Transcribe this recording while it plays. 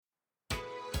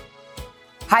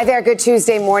Hi there. Good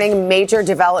Tuesday morning. Major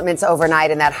developments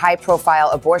overnight in that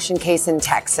high-profile abortion case in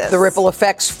Texas. The ripple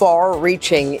effects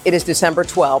far-reaching. It is December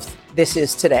 12th. This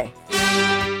is Today.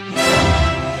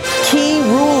 Key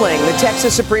ruling. The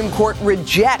Texas Supreme Court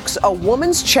rejects a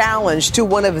woman's challenge to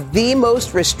one of the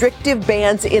most restrictive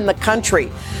bans in the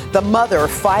country. The mother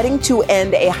fighting to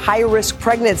end a high-risk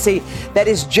pregnancy that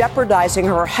is jeopardizing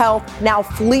her health, now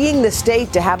fleeing the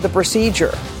state to have the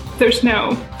procedure. There's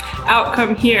no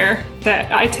outcome here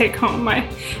that I take home my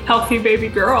healthy baby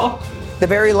girl. The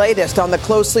very latest on the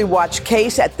closely watched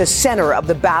case at the center of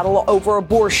the battle over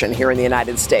abortion here in the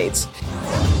United States.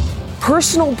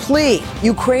 Personal plea.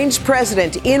 Ukraine's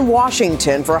president in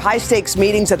Washington for high-stakes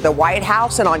meetings at the White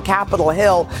House and on Capitol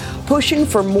Hill, pushing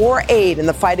for more aid in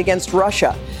the fight against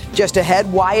Russia. Just ahead,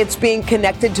 why it's being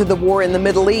connected to the war in the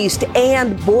Middle East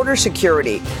and border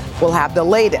security. We'll have the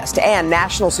latest, and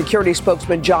National Security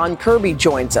Spokesman John Kirby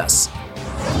joins us.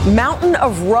 Mountain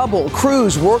of rubble,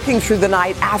 crews working through the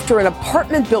night after an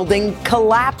apartment building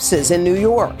collapses in New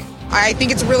York. I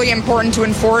think it's really important to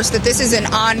enforce that this is an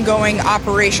ongoing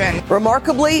operation.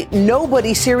 Remarkably,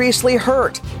 nobody seriously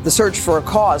hurt. The search for a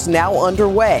cause now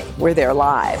underway. We're there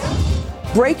live.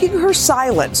 Breaking her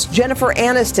silence, Jennifer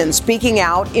Aniston speaking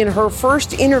out in her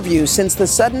first interview since the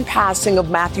sudden passing of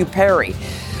Matthew Perry.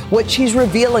 What she's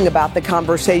revealing about the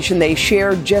conversation they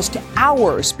shared just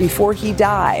hours before he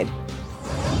died.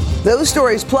 Those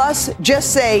stories, plus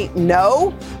just say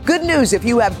no. Good news if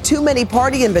you have too many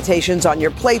party invitations on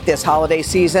your plate this holiday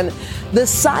season. The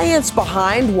science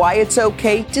behind why it's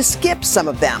okay to skip some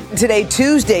of them. Today,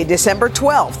 Tuesday, December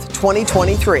 12th,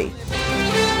 2023.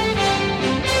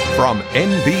 From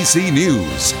NBC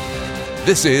News,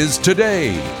 this is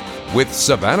Today with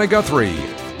Savannah Guthrie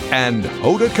and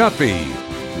Hoda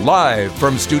Kotb, live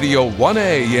from Studio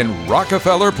 1A in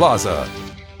Rockefeller Plaza.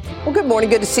 Well, good morning.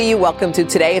 Good to see you. Welcome to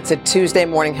Today. It's a Tuesday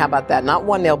morning. How about that? Not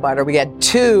one nail biter. We had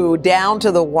two down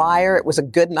to the wire. It was a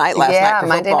good night last night for football.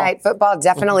 Monday Night Football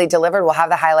definitely delivered. We'll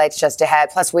have the highlights just ahead.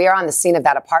 Plus, we are on the scene of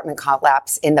that apartment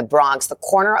collapse in the Bronx, the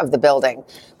corner of the building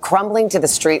crumbling to the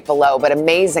street below. But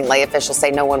amazingly, officials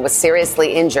say no one was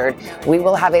seriously injured. We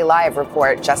will have a live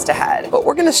report just ahead. But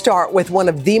we're going to start with one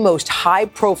of the most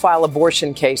high-profile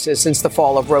abortion cases since the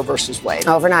fall of Roe versus Wade.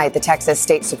 Overnight, the Texas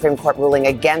State Supreme Court ruling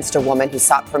against a woman who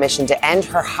sought permission to end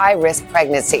her high-risk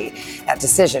pregnancy. That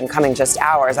decision coming just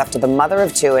hours after the mother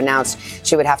of two announced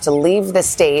she would have to leave the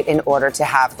state in order to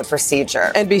have the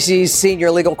procedure. NBC's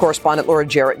senior legal correspondent Laura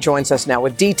Jarrett joins us now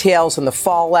with details on the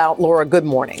fallout. Laura, good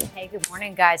morning. Hey, good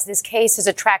morning, guys. This case has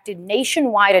attracted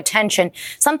nationwide attention,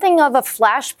 something of a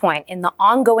flashpoint in the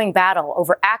ongoing battle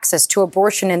over access to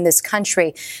abortion in this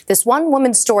country. This one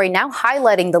woman's story now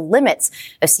highlighting the limits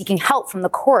of seeking help from the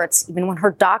courts, even when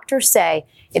her doctors say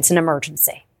it's an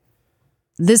emergency.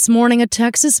 This morning, a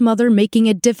Texas mother making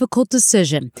a difficult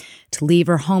decision to leave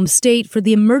her home state for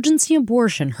the emergency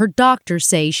abortion her doctors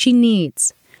say she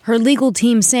needs. Her legal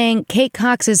team saying Kate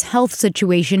Cox's health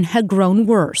situation had grown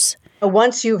worse.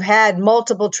 Once you've had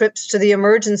multiple trips to the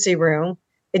emergency room,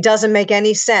 it doesn't make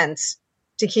any sense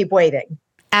to keep waiting.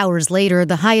 Hours later,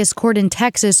 the highest court in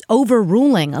Texas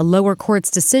overruling a lower court's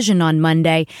decision on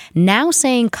Monday, now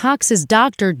saying Cox's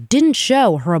doctor didn't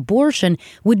show her abortion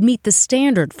would meet the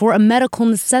standard for a medical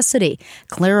necessity,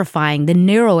 clarifying the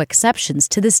narrow exceptions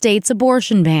to the state's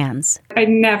abortion bans. I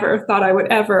never thought I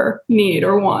would ever need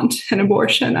or want an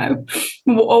abortion. I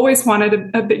always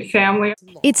wanted a big family.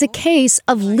 It's a case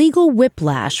of legal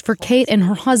whiplash for Kate and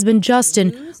her husband,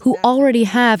 Justin, who already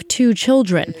have two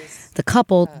children. The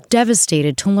couple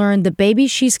devastated to learn the baby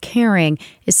she's carrying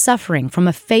is suffering from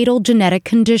a fatal genetic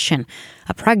condition,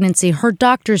 a pregnancy her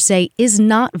doctors say is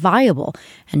not viable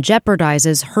and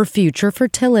jeopardizes her future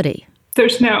fertility.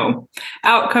 There's no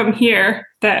outcome here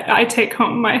that I take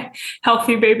home my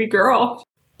healthy baby girl.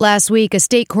 Last week, a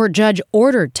state court judge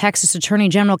ordered Texas Attorney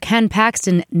General Ken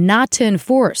Paxton not to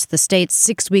enforce the state's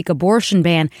 6-week abortion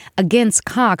ban against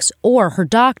Cox or her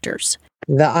doctors.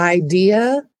 The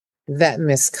idea that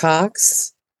Ms.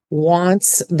 Cox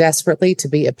wants desperately to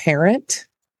be a parent,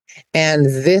 and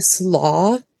this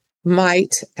law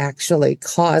might actually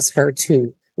cause her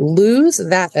to lose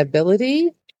that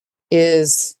ability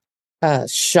is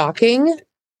shocking.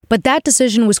 But that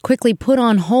decision was quickly put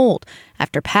on hold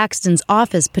after Paxton's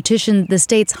office petitioned the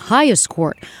state's highest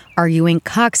court, arguing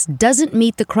Cox doesn't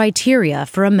meet the criteria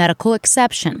for a medical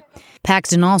exception.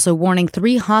 Paxton also warning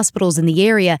 3 hospitals in the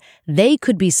area they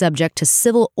could be subject to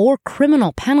civil or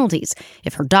criminal penalties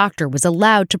if her doctor was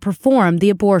allowed to perform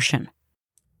the abortion.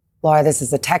 Laura, this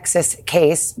is a Texas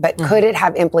case, but could it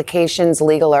have implications,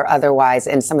 legal or otherwise,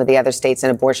 in some of the other states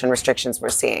and abortion restrictions we're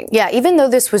seeing? Yeah, even though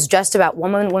this was just about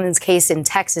one woman's case in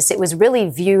Texas, it was really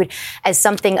viewed as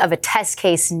something of a test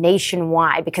case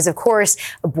nationwide because, of course,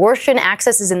 abortion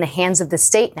access is in the hands of the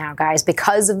state now, guys.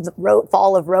 Because of the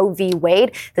fall of Roe v.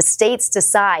 Wade, the states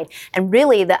decide. And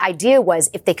really, the idea was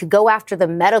if they could go after the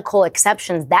medical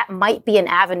exceptions, that might be an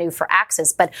avenue for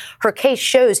access. But her case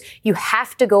shows you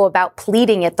have to go about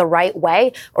pleading it the right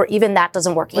way, or even that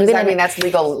doesn't work. What does that mean? That's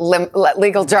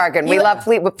legal jargon. We love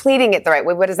pleading it the right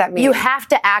way. What does that mean? You have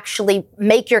to actually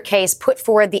make your case, put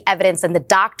forward the evidence, and the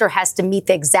doctor has to meet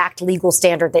the exact legal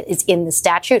standard that is in the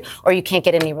statute, or you can't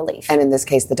get any relief. And in this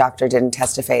case, the doctor didn't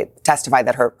testify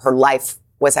that her life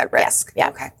was at risk. Yeah.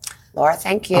 Okay. Laura,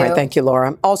 thank you. All right, thank you,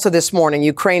 Laura. Also this morning,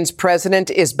 Ukraine's president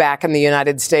is back in the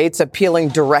United States, appealing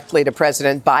directly to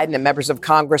President Biden and members of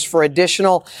Congress for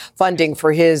additional funding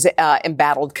for his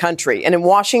embattled country. And in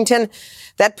Washington,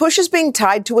 that push is being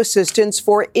tied to assistance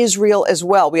for Israel as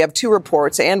well. We have two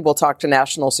reports, and we'll talk to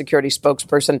National Security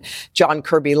Spokesperson John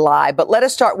Kirby live. But let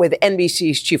us start with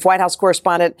NBC's chief White House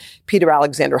correspondent, Peter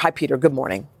Alexander. Hi, Peter. Good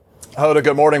morning. Hoda,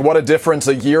 good morning. What a difference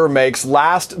a year makes.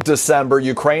 Last December,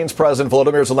 Ukraine's President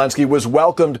Volodymyr Zelensky was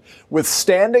welcomed with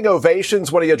standing ovations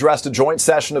when he addressed a joint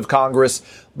session of Congress.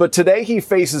 But today he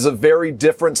faces a very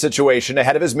different situation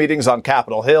ahead of his meetings on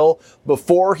Capitol Hill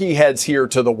before he heads here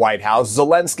to the White House.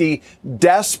 Zelensky,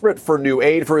 desperate for new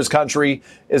aid for his country,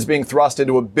 is being thrust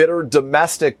into a bitter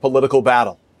domestic political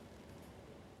battle.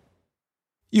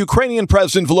 Ukrainian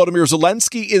President Volodymyr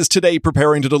Zelensky is today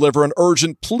preparing to deliver an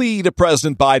urgent plea to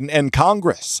President Biden and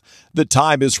Congress. The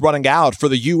time is running out for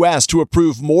the U.S. to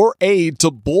approve more aid to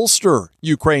bolster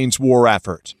Ukraine's war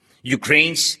effort.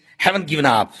 Ukrainians haven't given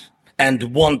up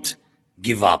and won't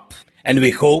give up. And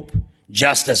we hope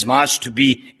just as much to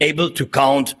be able to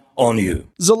count on you.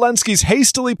 Zelensky's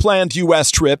hastily planned U.S.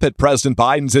 trip at President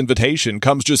Biden's invitation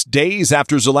comes just days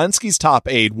after Zelensky's top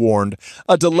aide warned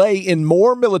a delay in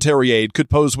more military aid could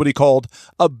pose what he called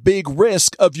a big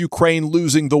risk of Ukraine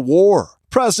losing the war.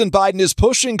 President Biden is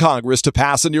pushing Congress to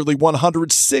pass a nearly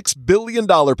 $106 billion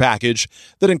package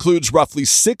that includes roughly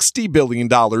 $60 billion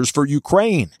for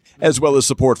Ukraine, as well as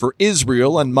support for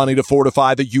Israel and money to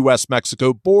fortify the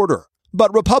U.S.-Mexico border.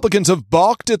 But Republicans have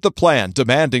balked at the plan,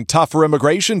 demanding tougher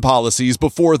immigration policies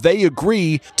before they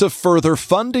agree to further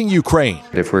funding Ukraine.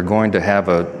 If we're going to have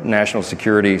a national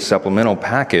security supplemental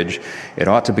package, it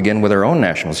ought to begin with our own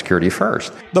national security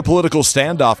first. The political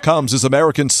standoff comes as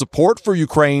American support for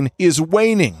Ukraine is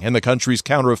waning and the country's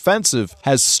counteroffensive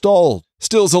has stalled.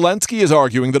 Still, Zelensky is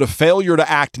arguing that a failure to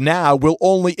act now will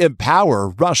only empower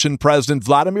Russian President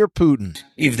Vladimir Putin.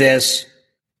 If there's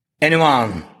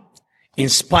anyone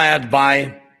inspired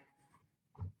by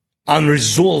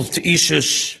unresolved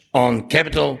issues on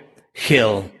Capitol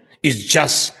Hill, is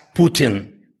just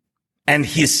Putin and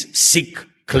his sick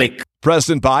clique.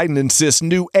 President Biden insists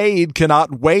new aid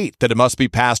cannot wait, that it must be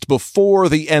passed before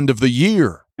the end of the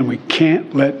year. And we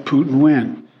can't let Putin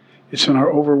win. It's in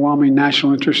our overwhelming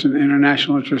national interest and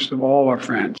international interest of all our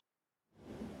friends.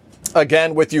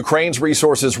 Again, with Ukraine's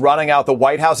resources running out, the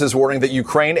White House is warning that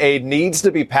Ukraine aid needs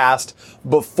to be passed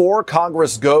before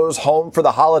Congress goes home for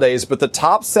the holidays. But the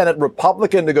top Senate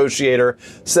Republican negotiator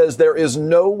says there is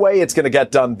no way it's going to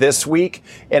get done this week,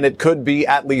 and it could be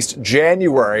at least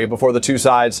January before the two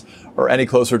sides are any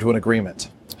closer to an agreement.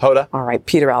 Hoda. All right,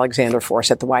 Peter Alexander for us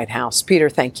at the White House.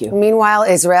 Peter, thank you. Meanwhile,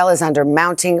 Israel is under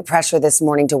mounting pressure this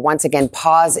morning to once again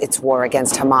pause its war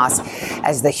against Hamas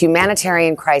as the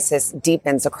humanitarian crisis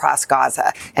deepens across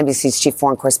Gaza. NBC's chief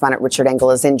foreign correspondent Richard Engel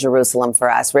is in Jerusalem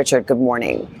for us. Richard, good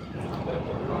morning.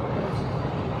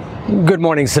 Good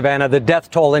morning, Savannah. The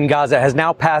death toll in Gaza has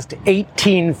now passed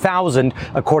 18,000,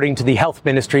 according to the health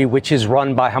ministry, which is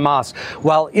run by Hamas,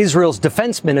 while Israel's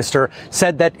defense minister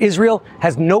said that Israel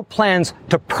has no plans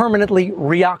to permanently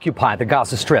reoccupy the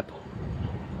Gaza Strip.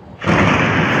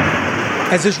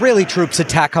 As Israeli troops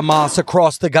attack Hamas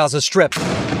across the Gaza Strip,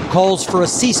 calls for a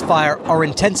ceasefire are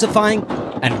intensifying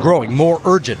and growing more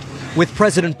urgent, with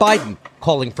President Biden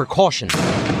calling for caution.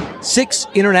 6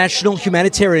 international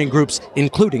humanitarian groups,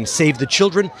 including Save the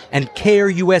Children and Care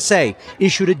USA,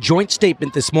 issued a joint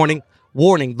statement this morning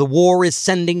warning the war is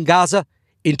sending Gaza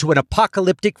into an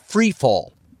apocalyptic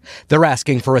freefall. They're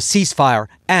asking for a ceasefire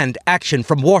and action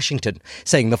from Washington,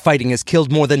 saying the fighting has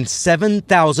killed more than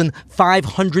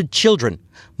 7,500 children,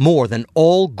 more than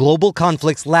all global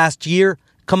conflicts last year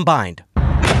combined.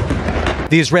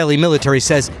 The Israeli military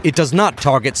says it does not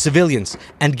target civilians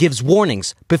and gives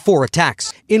warnings before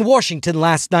attacks. In Washington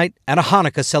last night at a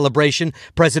Hanukkah celebration,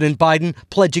 President Biden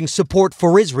pledging support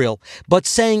for Israel, but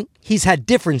saying he's had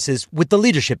differences with the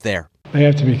leadership there. They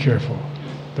have to be careful.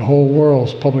 The whole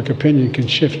world's public opinion can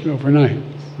shift overnight.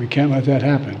 We can't let that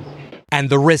happen. And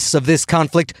the risks of this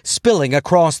conflict spilling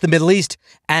across the Middle East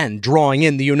and drawing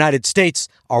in the United States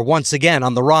are once again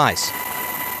on the rise.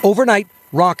 Overnight,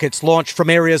 rockets launched from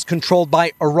areas controlled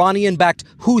by Iranian-backed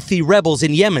Houthi rebels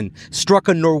in Yemen struck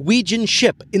a Norwegian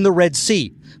ship in the Red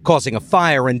Sea, causing a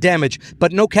fire and damage,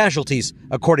 but no casualties,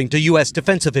 according to U.S.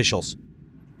 defense officials.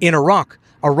 In Iraq,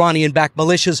 Iranian-backed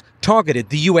militias targeted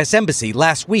the U.S. embassy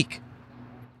last week.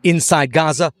 Inside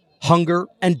Gaza, hunger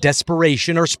and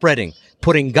desperation are spreading,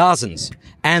 putting Gazans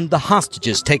and the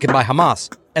hostages taken by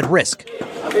Hamas at risk.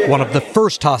 One of the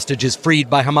first hostages freed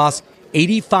by Hamas,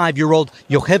 85-year-old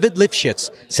Yocheved Lifshitz,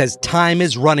 says time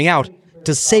is running out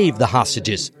to save the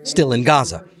hostages still in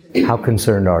Gaza. How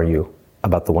concerned are you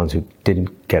about the ones who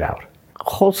didn't get out?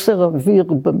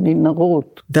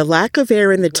 The lack of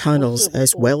air in the tunnels,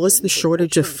 as well as the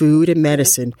shortage of food and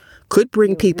medicine, could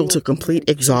bring people to complete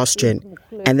exhaustion,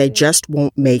 and they just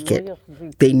won't make it.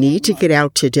 They need to get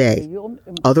out today.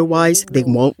 Otherwise, they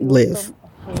won't live.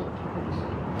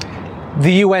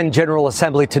 The UN General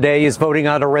Assembly today is voting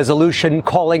on a resolution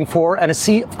calling for an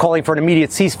immediate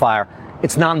ceasefire.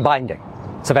 It's non-binding.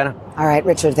 Savannah? All right,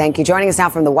 Richard, thank you. Joining us now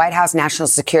from the White House National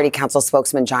Security Council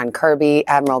spokesman John Kirby.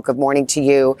 Admiral, good morning to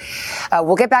you.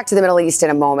 We'll get back to the Middle East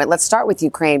in a moment. Let's start with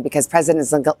Ukraine because President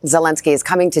Zelensky is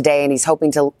coming today and he's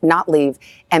hoping to not leave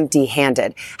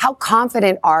empty-handed. How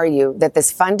confident are you that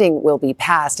this funding will be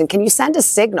passed? And can you send a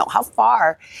signal? How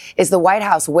far is the White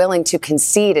House willing to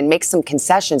concede and make some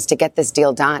concessions to get this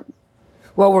deal done?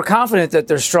 Well, we're confident that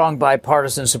there's strong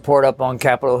bipartisan support up on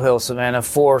Capitol Hill, Savannah,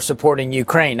 for supporting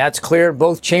Ukraine. That's clear in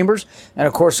both chambers and,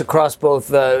 of course, across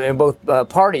both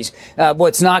parties.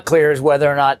 What's not clear is whether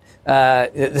or not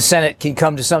the Senate can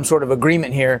come to some sort of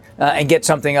agreement here and get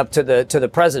something up to the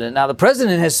president. Now, the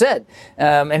president has said,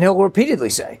 and he'll repeatedly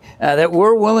say, that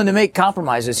we're willing to make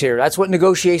compromises here. That's what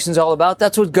negotiation's all about.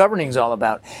 That's what governing's all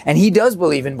about. And he does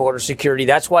believe in border security.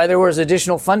 That's why there was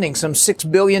additional funding, some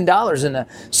 $6 billion in the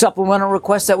supplemental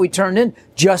request that we turned in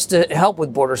just to help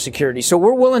with border security. So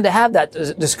we're willing to have that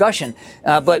discussion,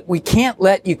 but we can't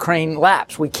let Ukraine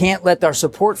lapse. We can't let our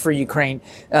support for Ukraine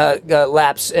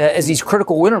lapse as these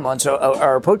critical winter months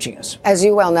are approaching us. As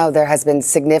you well know, there has been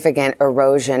significant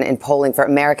erosion in polling for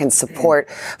American support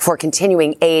for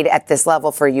continuing aid at this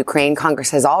level for Ukraine. Congress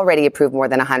has already approved more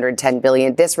than $110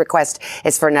 billion. This request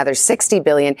is for another $60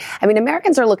 billion. I mean,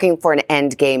 Americans are looking for an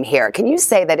end game here. Can you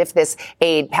say that if this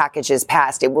aid package is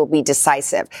passed, it will be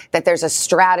decisive, that there's a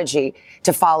strategy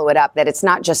to follow it up, that it's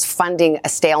not just funding a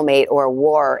stalemate or a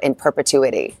war in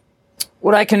perpetuity?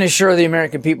 What I can assure the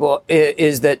American people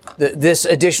is that this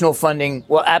additional funding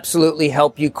will absolutely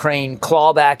help Ukraine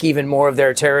claw back even more of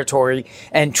their territory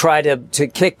and try to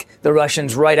kick the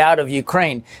Russians right out of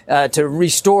Ukraine, to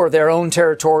restore their own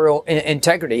territorial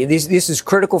integrity. This is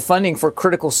critical funding for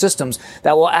critical systems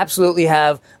that will absolutely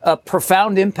have a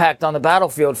profound impact on the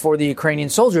battlefield for the Ukrainian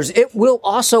soldiers. It will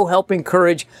also help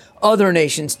encourage other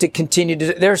nations to continue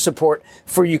their support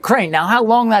for Ukraine. Now, how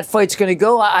long that fight's going to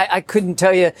go, I couldn't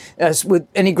tell you with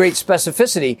any great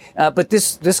specificity. But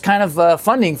this kind of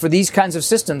funding for these kinds of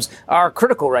systems are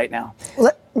critical right now.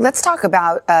 Let's talk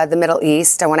about the Middle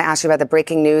East. I want to ask you about the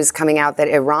breaking news coming out that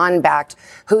Iran-backed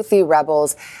Houthi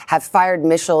rebels have fired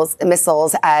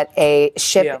missiles at a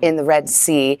ship in the Red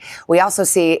Sea. We also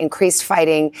see increased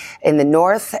fighting in the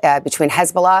north between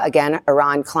Hezbollah, again,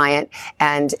 Iran client,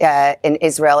 and in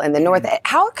Israel in the north.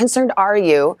 How concerned are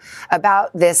you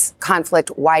about this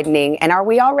conflict widening, and are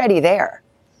we already there?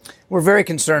 We're very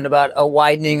concerned about a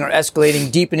widening or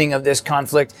escalating, deepening of this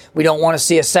conflict. We don't want to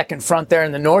see a second front there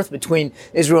in the north between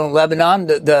Israel and Lebanon.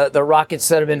 The rockets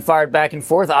that have been fired back and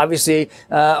forth obviously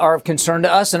are of concern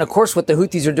to us. And, of course, what the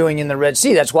Houthis are doing in the Red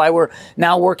Sea. That's why we're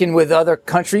now working with other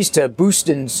countries to boost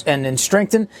and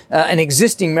strengthen an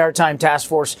existing maritime task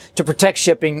force to protect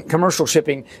shipping, commercial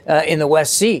shipping in the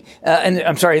West Sea, in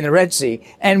the Red Sea.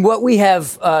 And what we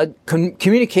have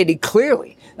communicated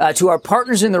clearly to our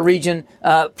partners in the region,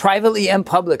 privately and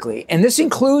publicly. And this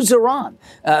includes Iran.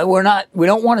 We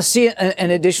don't want to see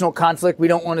an additional conflict. We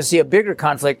don't want to see a bigger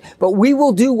conflict, but we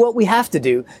will do what we have to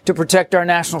do to protect our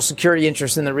national security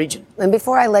interests in the region. And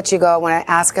before I let you go, I want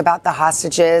to ask about the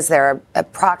hostages. There are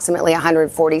approximately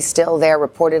 140 still there,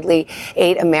 reportedly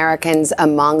 8 Americans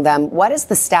among them. What is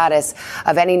the status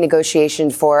of any negotiation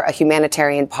for a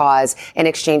humanitarian pause in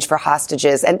exchange for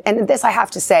hostages? And this, I have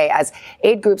to say, as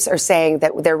aid groups are saying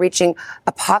that they're reaching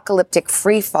apocalyptic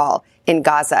freefall in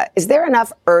Gaza. Is there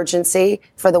enough urgency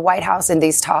for the White House in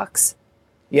these talks?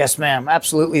 Yes, ma'am.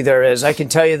 Absolutely there is. I can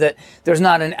tell you that there's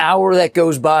not an hour that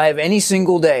goes by of any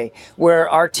single day where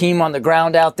our team on the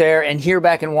ground out there and here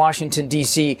back in Washington,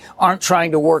 D.C. aren't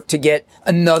trying to work to get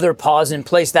another pause in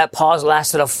place. That pause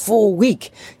lasted a full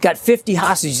week, got 50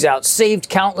 hostages out, saved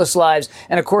countless lives,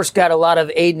 and of course got a lot of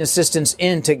aid and assistance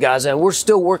into Gaza. We're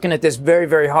still working at this very,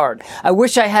 very hard. I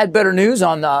wish I had better news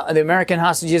on the American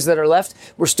hostages that are left.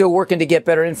 We're still working to get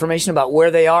better information about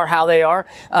where they are, how they are,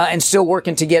 and still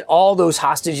working to get all those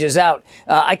hostages out.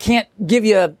 I can't give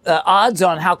you odds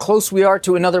on how close we are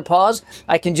to another pause.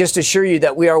 I can just assure you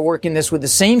that we are working this with the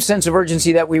same sense of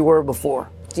urgency that we were before.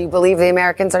 Do you believe the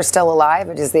Americans are still alive?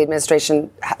 Or does the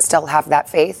administration still have that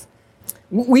faith?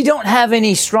 We don't have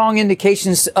any strong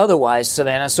indications otherwise,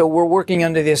 Savannah, so we're working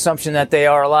under the assumption that they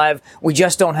are alive. We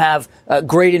just don't have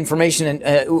great information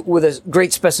and with a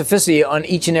great specificity on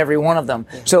each and every one of them.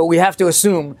 So we have to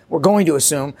assume, we're going to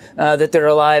assume, that they're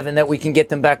alive and that we can get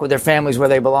them back with their families where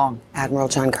they belong. Admiral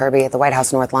John Kirby at the White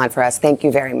House North Line for us. Thank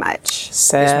you very much.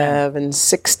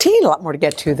 7:16. A lot more to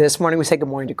get to this morning. We say good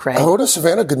morning to Craig. Hoda,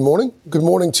 Savannah, good morning. Good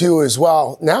morning to you as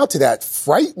well. Now to that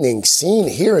frightening scene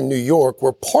here in New York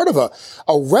where part of a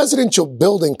residential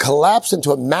building collapsed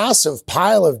into a massive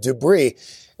pile of debris.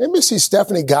 NBC's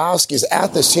Stephanie Gosk is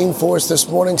at the scene for us this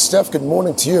morning. Steph, good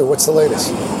morning to you. What's the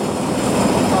latest?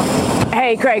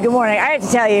 Hey, Craig, good morning. I have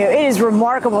to tell you, it is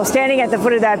remarkable standing at the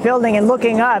foot of that building and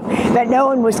looking up that no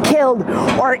one was killed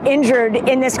or injured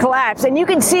in this collapse. And you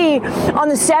can see on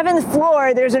the 7th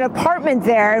floor, there's an apartment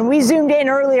there. And we zoomed in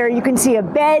earlier. You can see a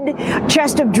bed,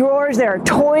 chest of drawers. There are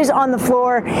toys on the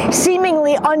floor,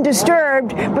 seemingly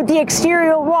undisturbed, but the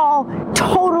exterior wall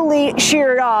totally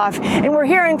sheared off. And we're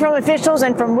hearing from officials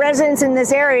and from residents in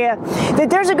this area that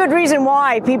there's a good reason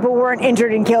why people weren't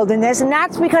injured and killed in this. And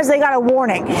that's because they got a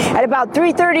warning. At about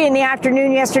 3:30 in the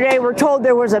afternoon yesterday, we're told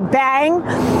there was a bang.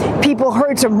 People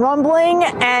heard some rumbling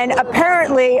and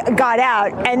apparently got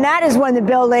out. And that is when the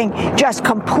building just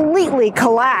completely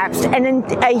collapsed. And in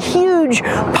a huge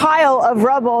pile of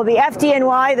rubble, the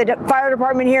FDNY, the fire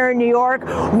department here in New York,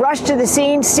 rushed to the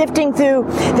scene, sifting through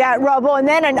that rubble. And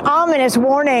then an ominous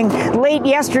warning late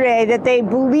yesterday that they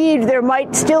believed there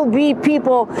might still be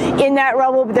people in that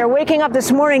rubble. But they're waking up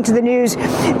this morning to the news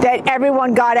that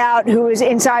everyone got out who was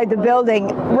inside the building.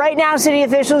 Right now, city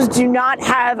officials do not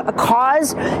have a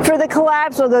cause for the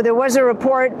collapse, although there was a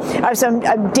report of some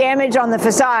damage on the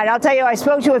facade. I'll tell you, I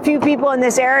spoke to a few people in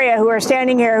this area who are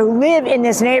standing here who live in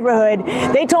this neighborhood.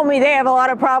 They told me they have a lot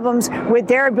of problems with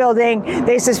their building.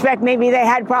 They suspect maybe they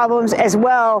had problems as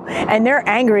well, and they're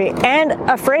angry and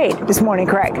afraid this morning,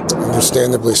 Craig.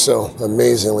 Understandably so.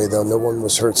 Amazingly, though, no one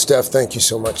was hurt. Steph, thank you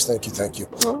so much. Thank you. Thank you.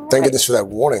 Thank goodness for that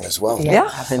warning as well. Yeah,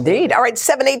 indeed. All right,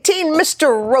 7:18, Mr.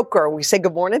 Roker. We say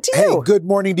good morning to you. Hey, good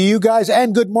morning to you guys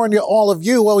and good morning to all of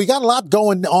you. Well, we got a lot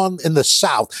going on in the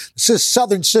south. This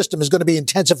southern system is going to be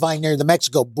intensifying near the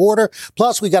Mexico border.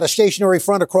 Plus, we got a stationary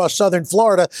front across southern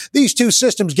Florida. These two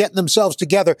systems getting themselves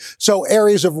together. So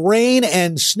areas of rain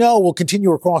and snow will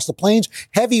continue across the plains.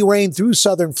 Heavy rain through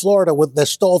southern Florida with the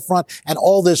stalled front and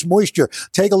all this moisture.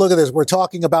 Take a look at this. We're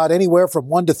talking about anywhere from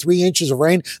 1 to 3 inches of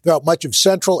rain throughout much of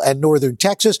central and northern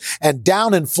Texas. And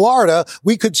down in Florida,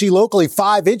 we could see locally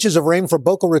 5 inches of rain from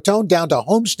Boca Raton down to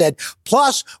Homestead.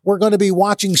 Plus, we're going to be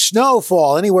watching snow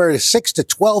fall anywhere to 6 to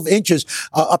 12 inches,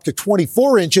 up to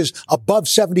 24 inches above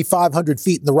 7,500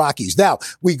 feet in the Rockies. Now,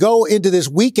 we go into this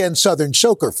weekend southern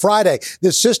soaker. Friday,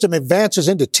 this system advances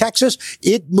into Texas.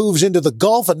 It moves into the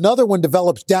Gulf. Another one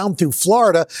develops down through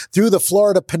Florida, through the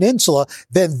Florida Peninsula.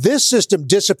 Then this system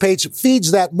dissipates,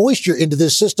 feeds that moisture into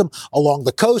this system along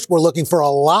the coast. We're looking for a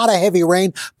lot of heavy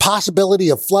rain, possibility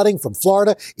of flooding from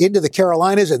Florida into the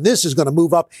Carolinas, and this is going to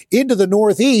move up into the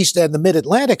Northeast and the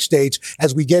Mid-Atlantic states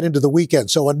as we get into the weekend.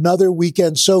 So another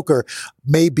weekend soaker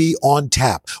may be on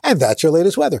tap. And that's your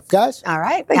latest weather, guys. All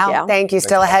right. Thank you.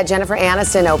 Still ahead, Jennifer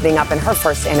Aniston opening up in her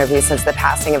first interview since the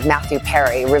passing of Matthew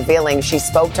Perry, revealing she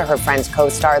spoke to her friend's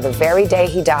co-star the very day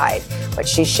he died. But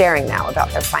she's sharing now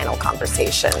about their final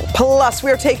conversation. Plus,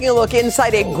 we're taking a look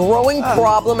inside a growing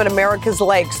problem in America's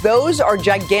lakes. Those are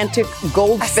gigantic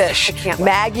goldfish.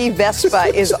 Maggie Vespa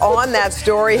is on that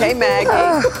story. Hey,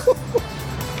 Maggie.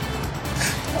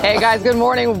 Hey guys, good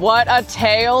morning. What a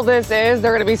tale this is.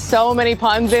 There are going to be so many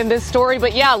puns in this story.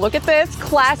 But yeah, look at this.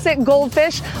 Classic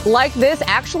goldfish like this,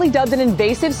 actually dubbed an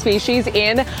invasive species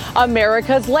in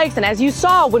America's lakes. And as you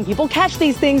saw, when people catch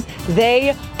these things,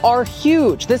 they are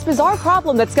huge. This bizarre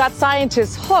problem that's got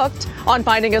scientists hooked on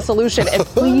finding a solution and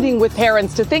pleading with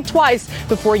parents to think twice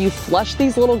before you flush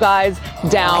these little guys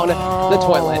down the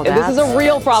toilet. And this is a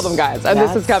real problem, guys, and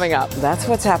this is coming up. That's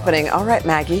what's happening. All right,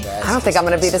 Maggie. I don't think I'm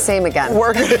going to be the same again.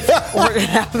 We're gonna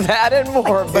have that and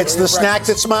more. It's the snack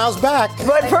that smiles back.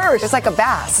 But first, it's like a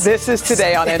bass. This is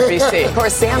Today on NBC. Of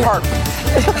course, Sam Park.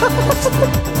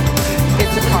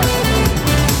 It's a carp.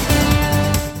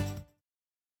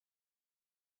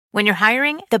 When you're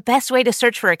hiring, the best way to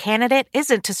search for a candidate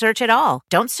isn't to search at all.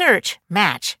 Don't search,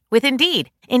 match with Indeed.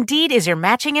 Indeed is your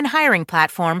matching and hiring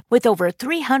platform with over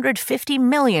 350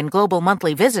 million global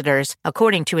monthly visitors,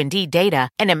 according to Indeed data,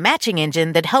 and a matching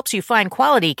engine that helps you find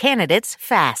quality candidates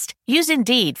fast. Use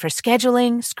Indeed for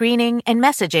scheduling, screening, and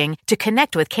messaging to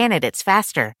connect with candidates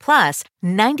faster. Plus,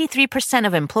 93%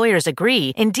 of employers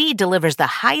agree Indeed delivers the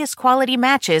highest quality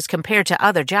matches compared to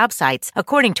other job sites,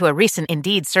 according to a recent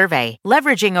Indeed survey.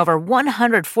 Leveraging over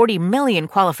 140 million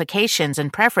qualifications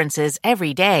and preferences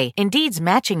every day, Indeed's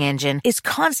matching engine is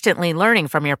constantly learning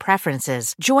from your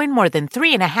preferences. Join more than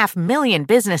 3.5 million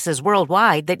businesses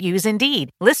worldwide that use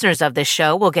Indeed. Listeners of this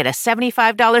show will get a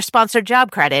 $75 sponsored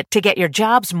job credit to get your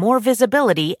jobs more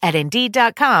visibility at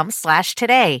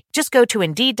Indeed.com/today. Just go to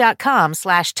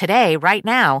Indeed.com/today right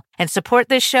now and support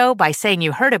this show by saying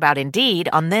you heard about Indeed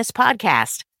on this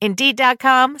podcast.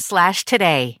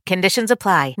 Indeed.com/today. Conditions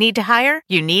apply. Need to hire?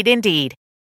 You need Indeed.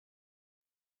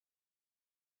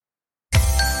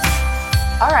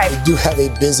 All right. We do have a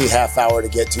busy half hour to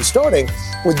get to, starting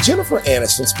with Jennifer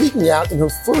Aniston speaking out in her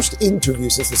first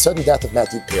interview since the sudden death of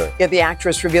Matthew Perry. Yeah, the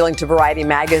actress revealing to Variety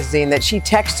magazine that she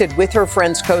texted with her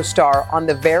friend's co-star on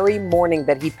the very morning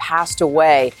that he passed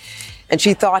away. And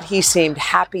she thought he seemed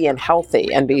happy and healthy.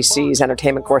 NBC's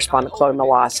entertainment correspondent Chloe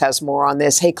Melas has more on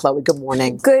this. Hey, Chloe, good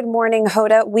morning. Good morning,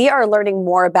 Hoda. We are learning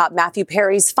more about Matthew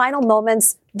Perry's final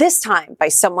moments, this time by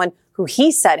someone who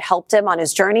he said helped him on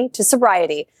his journey to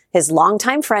sobriety, his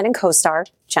longtime friend and co-star,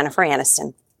 Jennifer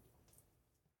Aniston.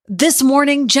 This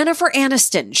morning, Jennifer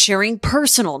Aniston sharing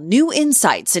personal new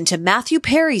insights into Matthew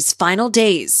Perry's final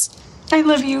days. I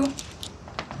love you.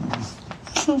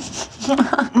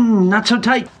 Not so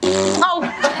tight. Oh!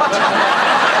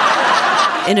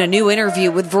 In a new interview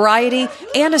with Variety,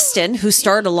 Aniston, who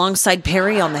starred alongside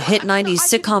Perry on the hit 90s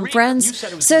sitcom Friends,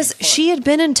 says she had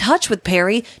been in touch with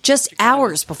Perry just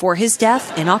hours before his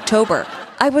death in October.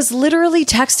 I was literally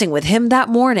texting with him that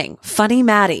morning. Funny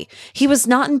Maddie. He was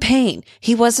not in pain.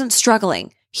 He wasn't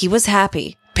struggling. He was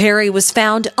happy. Perry was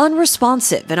found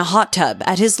unresponsive in a hot tub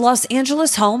at his Los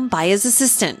Angeles home by his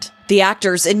assistant. The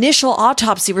actor's initial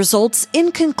autopsy results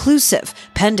inconclusive,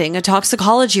 pending a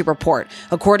toxicology report,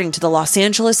 according to the Los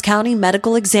Angeles County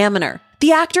Medical Examiner.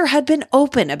 The actor had been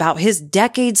open about his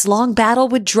decades-long battle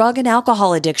with drug and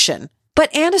alcohol addiction.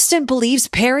 But Aniston believes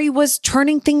Perry was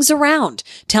turning things around,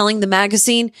 telling the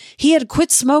magazine he had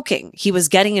quit smoking, he was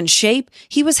getting in shape,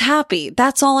 he was happy,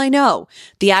 that's all I know.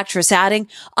 The actress adding,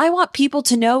 I want people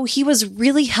to know he was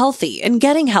really healthy and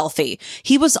getting healthy.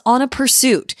 He was on a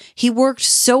pursuit. He worked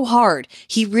so hard.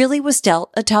 He really was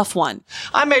dealt a tough one.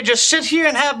 I may just sit here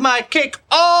and have my cake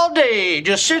all day.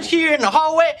 Just sit here in the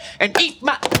hallway and eat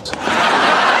my...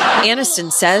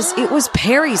 Aniston says it was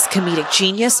Perry's comedic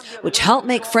genius which helped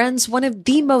make Friends one of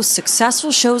the most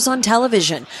successful shows on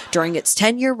television during its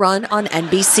 10-year run on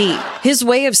NBC. His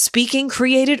way of speaking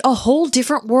created a whole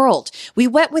different world. We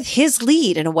went with his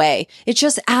lead in a way. It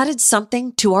just added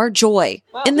something to our joy.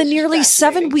 In the nearly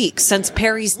 7 weeks since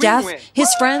Perry's death,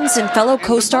 his friends and fellow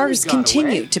co-stars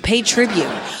continued to pay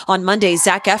tribute. On Monday,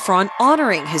 Zac Efron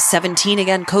honoring his 17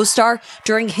 Again co-star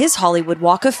during his Hollywood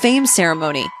Walk of Fame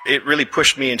ceremony. It really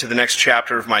pushed me into the next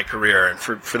chapter of my career, and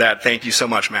for that, thank you so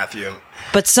much, Matthew.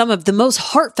 But some of the most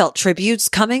heartfelt tributes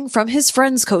coming from his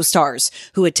Friends co-stars,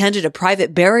 who attended a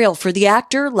private burial for the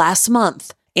actor last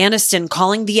month. Aniston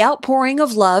calling the outpouring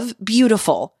of love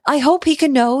beautiful. I hope he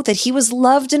can know that he was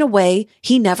loved in a way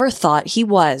he never thought he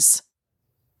was.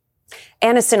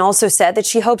 Aniston also said that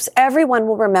she hopes everyone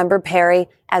will remember Perry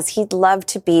as he'd love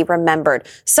to be remembered,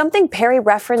 something Perry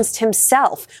referenced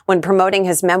himself when promoting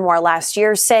his memoir last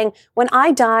year, saying, when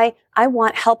I die, I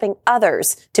want helping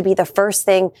others to be the first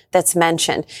thing that's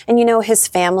mentioned. And you know, his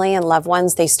family and loved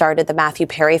ones, they started the Matthew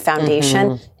Perry Foundation.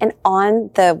 Mm-hmm. And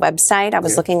on the website, I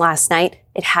was looking last night,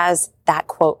 it has that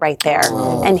quote right there.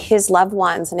 Oh. And his loved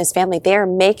ones and his family, they're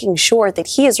making sure that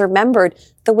he is remembered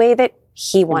the way that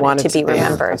he wanted to be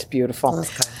remembered. That's beautiful.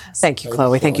 Thank you,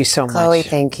 Chloe. Thank you so much. Chloe,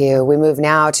 thank you. We move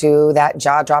now to that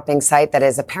jaw-dropping site that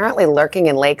is apparently lurking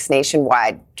in lakes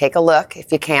nationwide. Take a look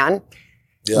if you can.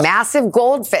 Yeah. Massive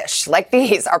goldfish like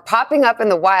these are popping up in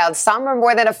the wild. Some are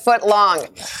more than a foot long,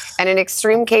 and in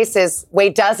extreme cases weigh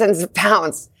dozens of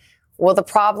pounds. Well, the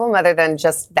problem, other than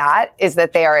just that, is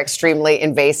that they are extremely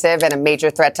invasive and a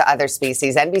major threat to other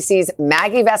species. NBC's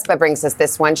Maggie Vespa brings us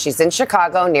this one. She's in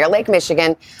Chicago, near Lake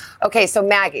Michigan. Okay, so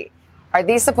Maggie, are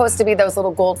these supposed to be those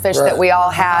little goldfish that we all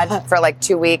had for like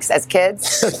 2 weeks as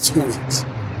kids? 2 weeks.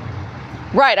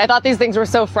 Right. I thought these things were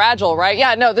so fragile, right?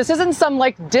 Yeah, no, this isn't some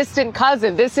like distant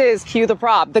cousin. This is, cue the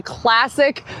prop, the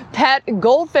classic pet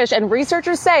goldfish. And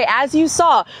researchers say, as you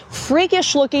saw,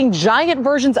 freakish looking giant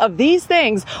versions of these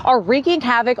things are wreaking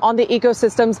havoc on the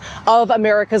ecosystems of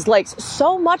America's lakes.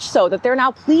 So much so that they're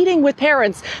now pleading with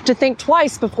parents to think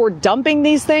twice before dumping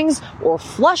these things or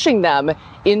flushing them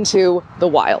into the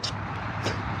wild.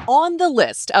 On the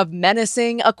list of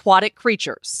menacing aquatic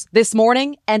creatures, this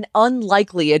morning, an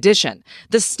unlikely addition,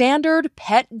 the standard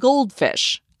pet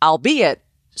goldfish, albeit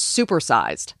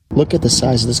supersized. Look at the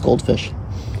size of this goldfish.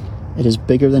 It is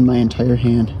bigger than my entire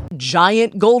hand.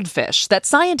 Giant goldfish that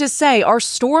scientists say are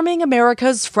storming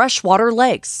America's freshwater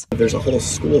lakes. There's a whole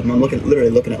school of them. I'm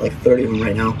literally looking at like 30 of them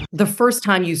right now. The first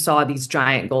time you saw these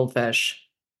giant goldfish,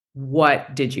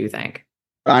 what did you think?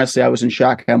 Honestly, I was in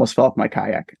shock. I almost fell off my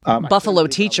kayak. Buffalo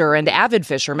teacher and avid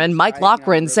fisherman Mike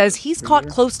Loughran says he's caught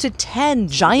close to 10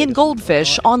 giant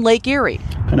goldfish on Lake Erie.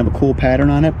 Kind of a cool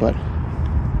pattern on it, but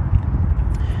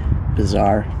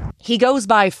bizarre. He goes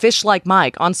by Fish Like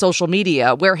Mike on social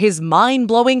media, where his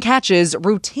mind-blowing catches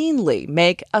routinely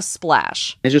make a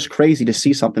splash. It's just crazy to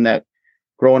see something that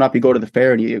growing up, you go to the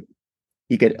fair and you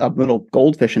get a little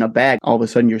goldfish in a bag. All of a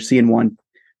sudden, you're seeing one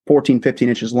 14, 15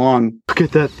 inches long. Look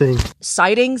at that thing.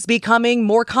 Sightings becoming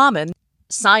more common.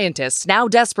 Scientists now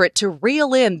desperate to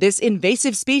reel in this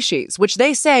invasive species, which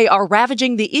they say are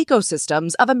ravaging the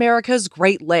ecosystems of America's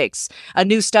Great Lakes. A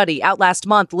new study out last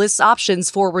month lists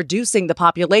options for reducing the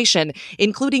population,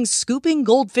 including scooping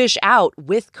goldfish out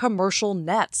with commercial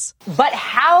nets. But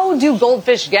how do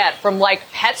goldfish get from like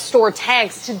pet store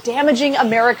tanks to damaging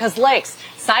America's lakes?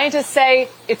 Scientists say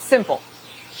it's simple.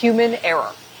 Human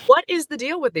error. What is the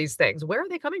deal with these things? Where are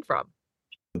they coming from?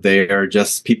 They are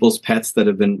just people's pets that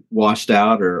have been washed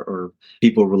out or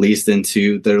people released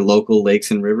into their local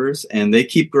lakes and rivers, and they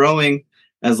keep growing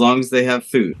as long as they have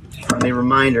food. Friendly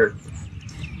reminder,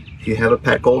 if you have a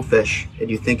pet goldfish and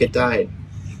you think it died,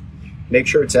 make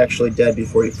sure it's actually dead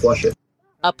before you flush it.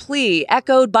 A plea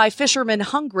echoed by fishermen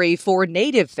hungry for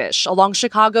native fish along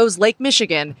Chicago's Lake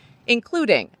Michigan,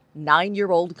 including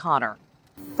 9-year-old Connor.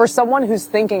 For someone who's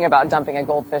thinking about dumping a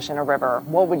goldfish in a river,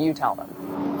 what would you tell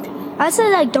them? I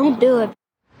say, don't do it.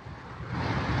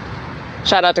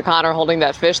 Shout out to Connor holding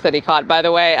that fish that he caught, by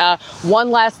the way.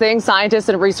 One last thing, scientists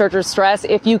and researchers stress,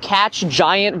 if you catch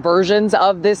giant versions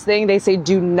of this thing, they say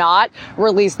do not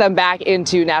release them back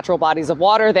into natural bodies of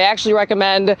water. They actually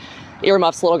recommend,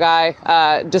 earmuffs, little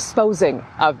guy, disposing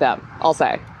of them, I'll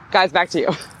say. Guys, back to you.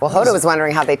 Well, Hoda was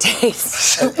wondering how they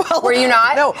taste. Were you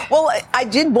not? No. Well, I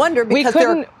did wonder because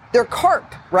they're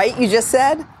carp, right? You just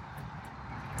said?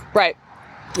 Right.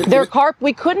 They're carp.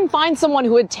 We couldn't find someone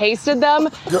who had tasted them.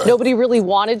 Nobody really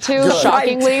wanted to,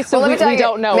 shockingly. So we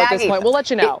don't know Maggie, at this point. We'll let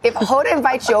you know. If Hoda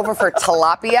invites you over for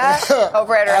tilapia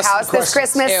over at her house this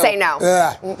Christmas, say no.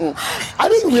 Yeah. I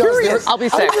didn't realize I'll be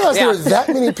sick. I didn't realize there were that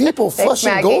many people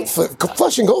flushing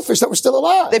goldfish that were still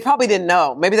alive. They probably didn't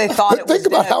know. Maybe they thought it was Think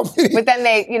about how many. But then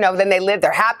they live.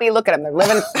 They're happy. Look at them. They're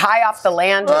living high off the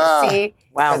land or the sea.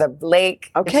 Wow. Or the lake.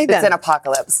 Okay, it's an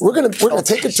apocalypse. We're gonna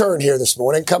take a turn here this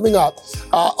morning. Coming up,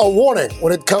 a warning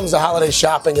when it comes to holiday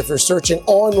shopping. If you're searching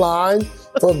online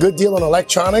for a good deal on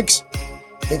electronics,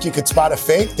 think you could spot a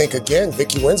fake? Think again.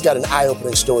 Vicky Wynn's got an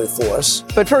eye-opening story for us.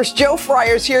 But first, Joe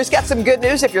Fryer's here. He's got some good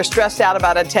news if you're stressed out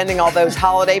about attending all those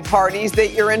holiday parties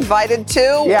that you're invited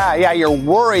to. Yeah, you're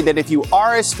worried that if you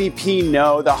RSVP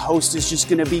no, the host is just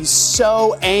going to be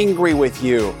so angry with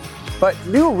you. But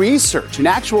new research, an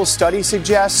actual study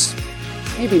suggests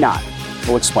maybe not.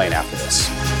 We'll explain after this.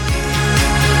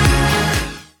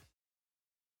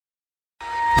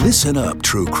 Listen up,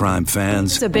 true crime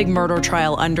fans. It's a big murder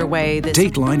trial underway.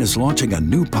 Dateline is launching a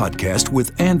new podcast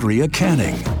with Andrea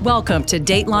Canning. Welcome to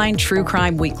Dateline True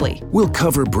Crime Weekly. We'll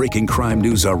cover breaking crime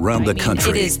news around the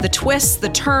country. It is the twists, the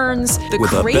turns, the with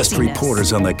craziness. The best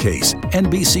reporters on the case,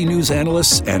 NBC News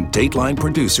analysts, and Dateline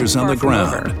producers on the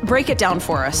ground. Break it down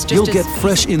for us. You'll get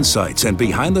fresh insights and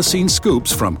behind-the-scenes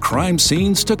scoops from crime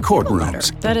scenes to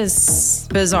courtrooms. That is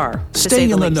bizarre.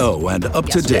 Stay in the know and up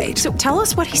to date. So tell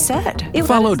us what he said.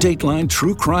 Follow Dateline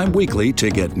True Crime Weekly to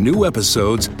get new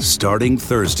episodes starting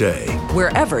Thursday.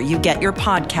 Wherever you get your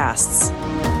podcasts.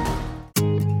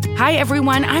 Hi,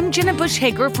 everyone. I'm Jenna Bush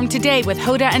Hager from Today with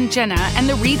Hoda and Jenna and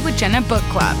the Read with Jenna book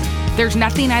club. There's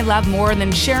nothing I love more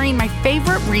than sharing my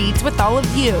favorite reads with all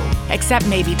of you, except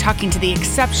maybe talking to the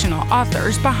exceptional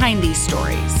authors behind these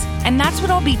stories. And that's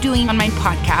what I'll be doing on my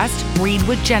podcast, Read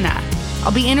with Jenna.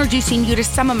 I'll be introducing you to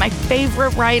some of my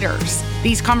favorite writers.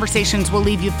 These conversations will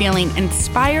leave you feeling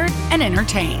inspired and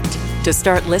entertained. To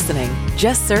start listening,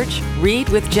 just search Read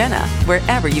with Jenna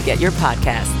wherever you get your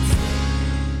podcasts.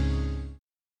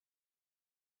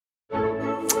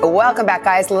 Welcome back,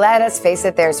 guys. Let us face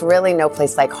it, there's really no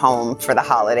place like home for the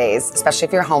holidays, especially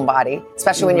if you're a homebody,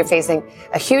 especially when you're facing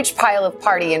a huge pile of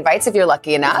party invites if you're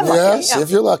lucky enough. Yes, if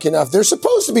you're lucky enough. They're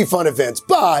supposed to be fun events,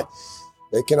 but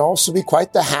they can also be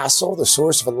quite the hassle, the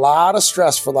source of a lot of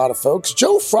stress for a lot of folks.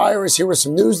 Joe Fryer is here with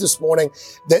some news this morning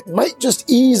that might just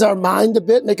ease our mind a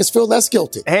bit, make us feel less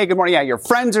guilty. Hey, good morning. Yeah, your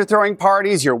friends are throwing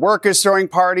parties, your work is throwing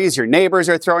parties, your neighbors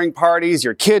are throwing parties,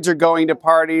 your kids are going to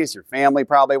parties, your family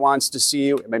probably wants to see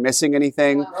you. Am I missing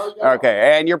anything?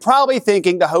 Okay, and you're probably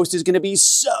thinking the host is going to be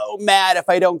so mad if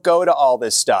I don't go to all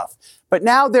this stuff. But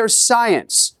now there's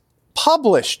science,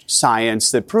 published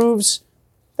science that proves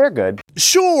they're good.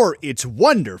 Sure, it's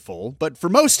wonderful, but for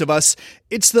most of us,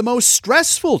 it's the most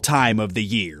stressful time of the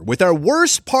year, with our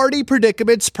worst party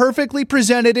predicaments perfectly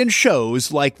presented in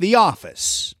shows like The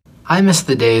Office. I miss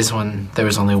the days when there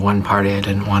was only one party I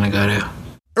didn't want to go to.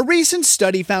 A recent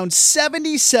study found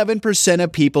 77%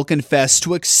 of people confessed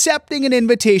to accepting an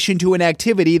invitation to an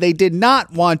activity they did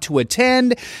not want to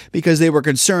attend because they were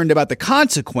concerned about the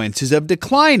consequences of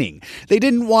declining. They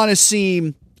didn't want to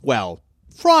seem, well,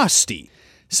 frosty.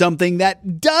 Something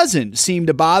that doesn't seem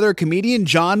to bother comedian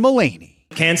John Mulaney.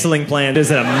 Canceling plans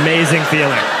is an amazing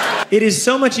feeling. It is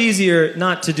so much easier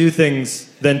not to do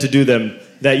things than to do them.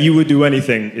 That you would do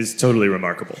anything is totally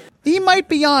remarkable. He might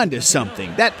be onto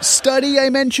something. That study I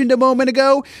mentioned a moment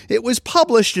ago, it was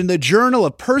published in the Journal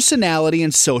of Personality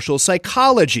and Social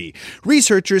Psychology.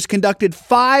 Researchers conducted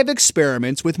 5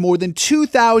 experiments with more than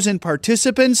 2,000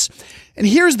 participants. And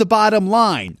here's the bottom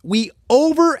line. We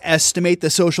overestimate the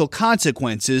social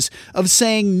consequences of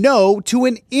saying no to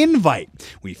an invite.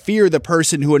 We fear the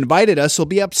person who invited us will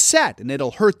be upset and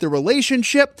it'll hurt the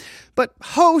relationship. But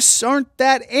hosts aren't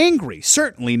that angry,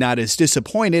 certainly not as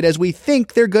disappointed as we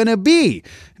think they're going to be.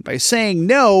 And by saying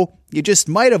no, you just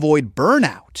might avoid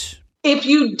burnout. If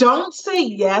you don't say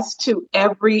yes to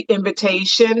every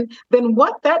invitation, then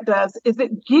what that does is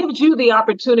it gives you the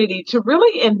opportunity to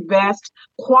really invest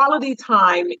quality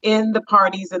time in the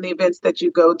parties and the events that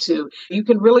you go to. You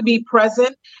can really be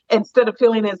present instead of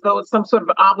feeling as though it's some sort of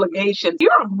obligation.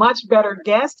 You're a much better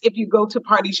guest if you go to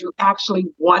parties you actually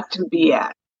want to be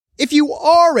at. If you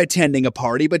are attending a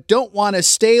party but don't want to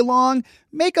stay long,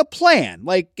 make a plan,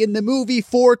 like in the movie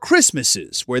 4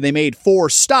 Christmases, where they made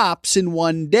 4 stops in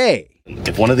one day.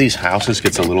 If one of these houses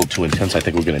gets a little too intense, I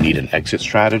think we're going to need an exit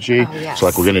strategy. Oh, yes. So,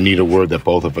 we're going to need a word that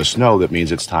both of us know that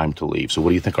means it's time to leave. So what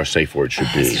do you think our safe word should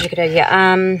be? That's a good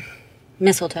idea.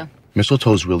 Mistletoe.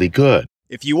 Mistletoe's really good.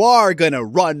 If you are going to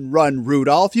run,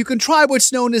 Rudolph, you can try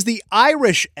what's known as the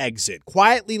Irish exit,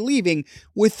 quietly leaving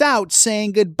without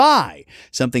saying goodbye.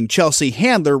 Something Chelsea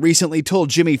Handler recently told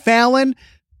Jimmy Fallon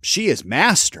she has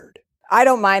mastered. I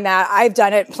don't mind that. I've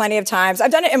done it plenty of times.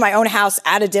 I've done it in my own house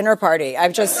at a dinner party. I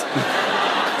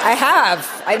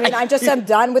have. I mean, I just am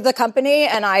done with the company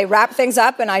and I wrap things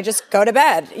up and I just go to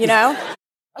bed, you know?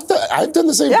 I've done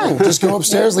the same thing. Just go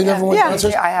upstairs, leave everyone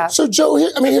downstairs. I have. So, Joe,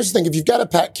 here's the thing. If you've got a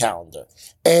packed calendar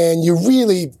and you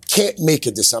really can't make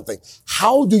it to something,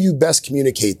 how do you best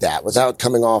communicate that without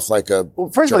coming off like a... Well,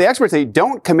 first of all, the experts say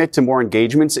don't commit to more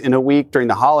engagements in a week during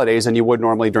the holidays than you would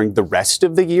normally during the rest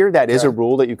of the year. That is a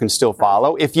rule that you can still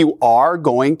follow. If you are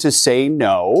going to say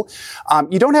no,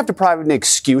 you don't have to provide an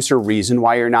excuse or reason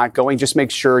why you're not going. Just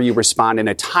make sure you respond in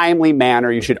a timely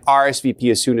manner. You should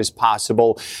RSVP as soon as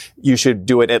possible. You should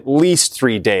do it at least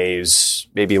 3 days,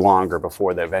 maybe longer,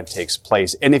 before the event takes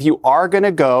place. And if you are going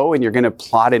to go and you're going to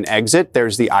plot an exit,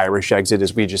 there's the Irish exit,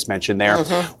 as we just mentioned there.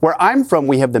 Mm-hmm. Where I'm from,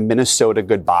 we have the Minnesota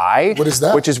goodbye. What is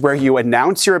that? Which is where you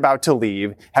announce you're about to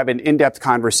leave, have an in-depth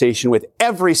conversation with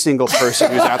every single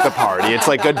person who's at the party. It's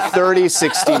like good 30,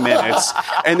 60 minutes.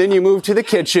 And then you move to the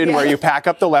kitchen where you pack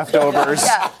up the leftovers,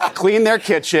 clean their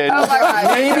kitchen,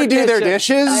 maybe do their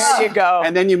dishes. There you go.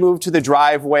 And then you move to the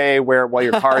driveway while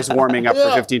your car is warming up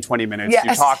for 15, 20 minutes. Yes.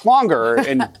 You talk longer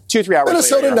and 2-3 hours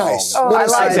Minnesota later, nice. Oh, I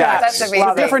love that. That's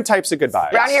amazing. Different types of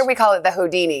goodbyes. Around here, we call it the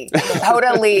Houdini.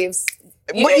 Hoda leaves.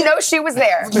 You know she was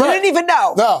there. You didn't even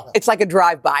know. No. It's like a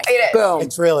drive-by. It is. Boom.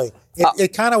 It's really.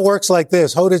 It kind of works like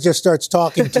this. Hoda just starts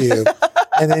talking to you,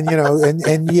 and then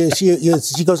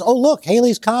she goes, "Oh look,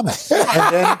 Haley's coming,"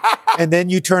 and then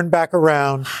you turn back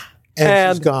around,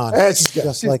 And she's gone.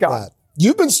 Just like that.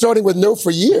 You've been starting with no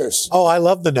for years. Oh, I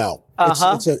love the no.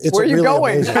 Where are you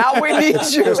going? Now we need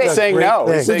you. Saying no.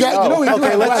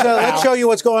 Okay, let's show you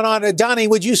what's going on. Donnie,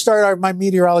 would you start, my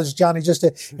meteorologist, Johnny, just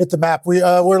to hit the map.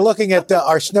 We're looking at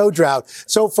our snow drought.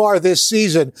 So far this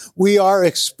season, we are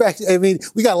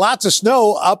we got lots of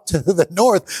snow up to the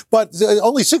north, but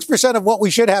only 6% of what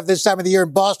we should have this time of the year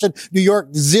in Boston, New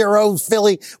York, 0,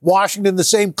 Philly, Washington, the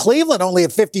same. Cleveland, only at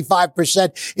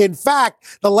 55%. In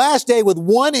fact, the last day with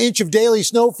 1 inch of daily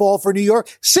snowfall for New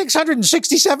York,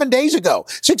 667 days ago,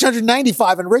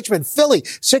 695 in Richmond, Philly,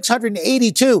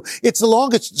 682. It's the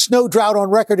longest snow drought on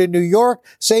record in New York.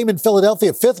 Same in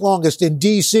Philadelphia, 5th longest in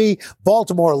D.C.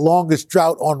 Baltimore, longest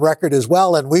drought on record as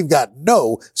well. And we've got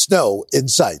no snow in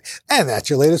sight. And that's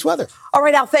your latest weather. All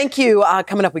right, Al, thank you.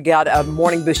 Coming up, we got a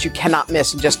morning boost you cannot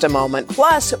miss in just a moment.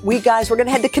 Plus, we're going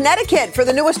to head to Connecticut for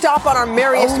the newest stop on our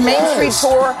merriest Main Street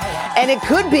tour. And it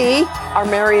could be our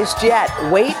merriest yet.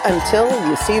 Wait until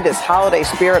you see this holiday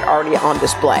spirit already on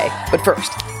display. But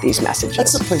first, these messages.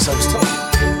 That's the place I was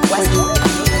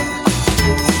talking.